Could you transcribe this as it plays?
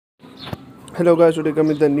Hello guys, today come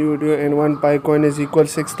with the new video, and one pi coin is equal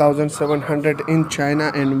 6,700 in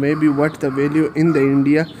China, and maybe what the value in the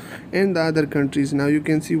India and the other countries. Now you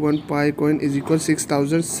can see one pi coin is equal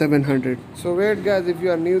 6,700. So wait guys, if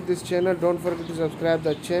you are new to this channel, don't forget to subscribe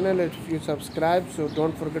the channel. If you subscribe, so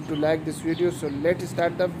don't forget to like this video. So let's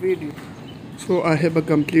start the video. So I have a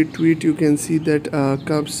complete tweet. You can see that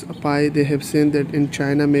Cubs Pi, they have said that in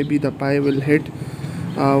China maybe the pi will hit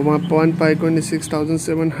one pi coin is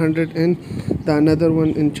 6,700, and the another one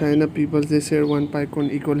in China people, they said one pi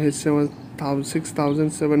coin equal his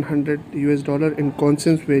 6,700 US dollar in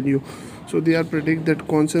consensus value. So they are predict that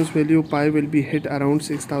consensus value pi will be hit around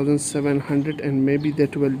 6,700, and maybe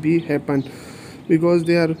that will be happen because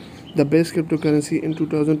they are the best cryptocurrency in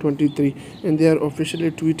 2023, and they are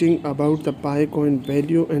officially tweeting about the pi coin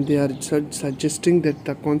value, and they are suggesting that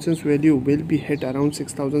the consensus value will be hit around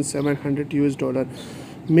 6,700 US dollar.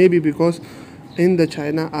 Maybe because in the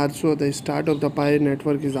China also the start of the pi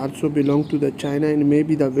network is also belong to the China, and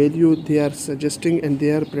maybe the value they are suggesting and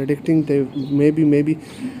they are predicting they maybe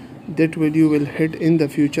that value will hit in the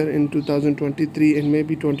future in 2023 and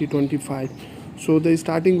maybe 2025. So the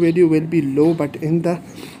starting value will be low, but in the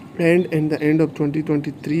end of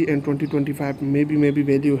 2023 and 2025, maybe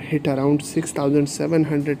value hit around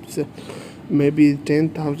 6,700, maybe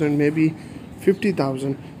 10,000, maybe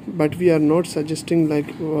 50,000. But we are not suggesting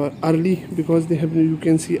like early, because they have, you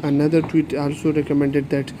can see another tweet also recommended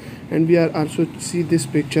that, and we are also see this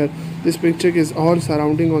picture. This picture is all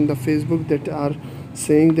surrounding on the Facebook that are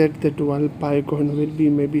saying that the 12 pi coin will be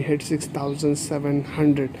maybe hit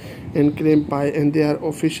 6,700 and claim pi, and they are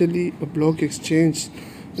officially a block exchange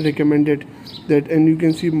recommended that, and you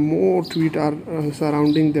can see more tweet are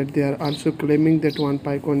surrounding that they are also claiming that one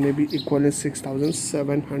pi coin may be equivalent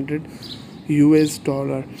 6,700 US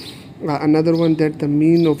dollar. Another one that the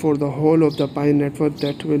mean for the whole of the pi network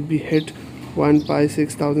that will be hit one pi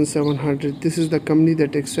 6,700. This is the company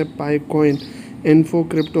that accept pi coin, info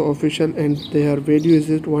crypto official, and their value is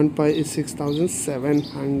that one pi is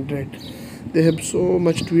 6,700. They have so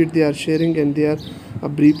much tweet they are sharing, and they are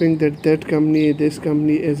briefing that company, this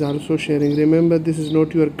company is also sharing. Remember, this is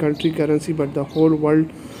not your country currency but the whole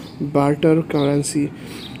world barter currency.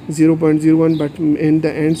 0.01, but in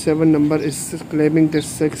the end 7 number is claiming that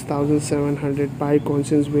 6,700 pi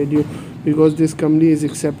consensus value, because this company is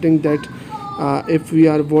accepting that if we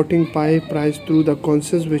are voting pi price through the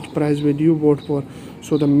consensus, which price will you vote for.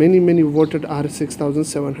 So the many voted are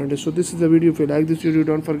 6,700. So this is the video. If you like this video,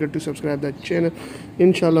 don't forget to subscribe the channel.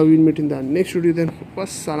 Inshallah we'll meet in the next video. Then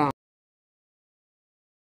wassalam.